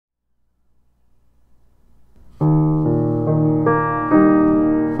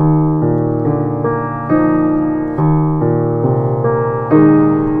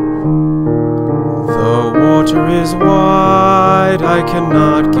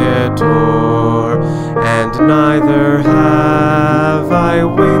get o'er, and neither have I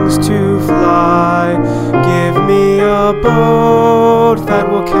wings to fly. Give me a boat that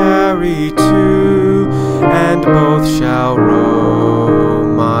will carry two, and both shall row,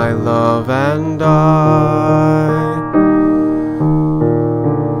 my love and I.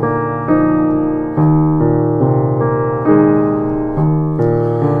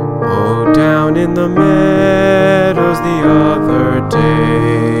 Oh, down in the meadows the other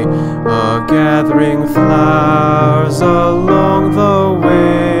day, a-gathering flowers along the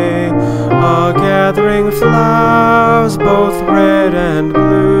way, a-gathering flowers both red and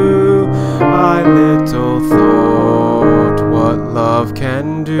blue. I little thought what love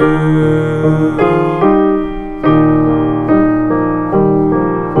can do.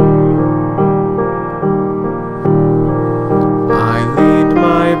 I leaned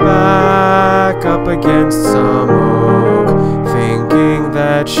my back up against some oak, thinking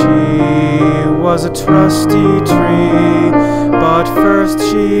that she was a trusty tree. But first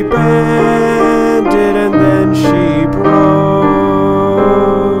she bended and then she broke,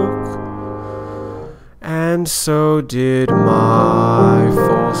 and so did my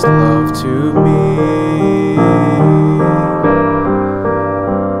false love to me.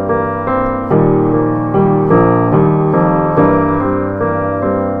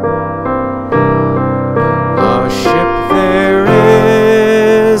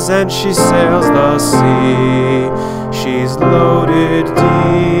 And she sails the sea. She's loaded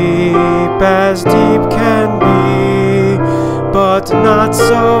deep as deep can be, but not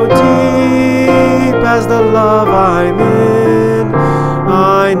so deep as the love I'm in.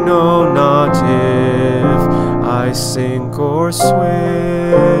 I know not if I sink or swim.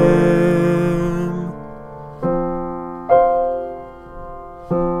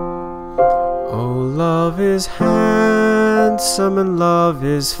 Oh, love is handsome and love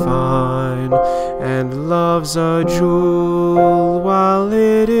is fine, and love's a jewel while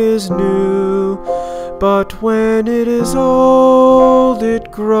it is new. But when it is old,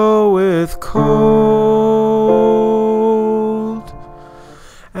 it groweth cold,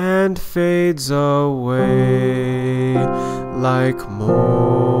 and fades away like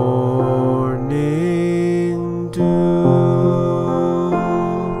mold.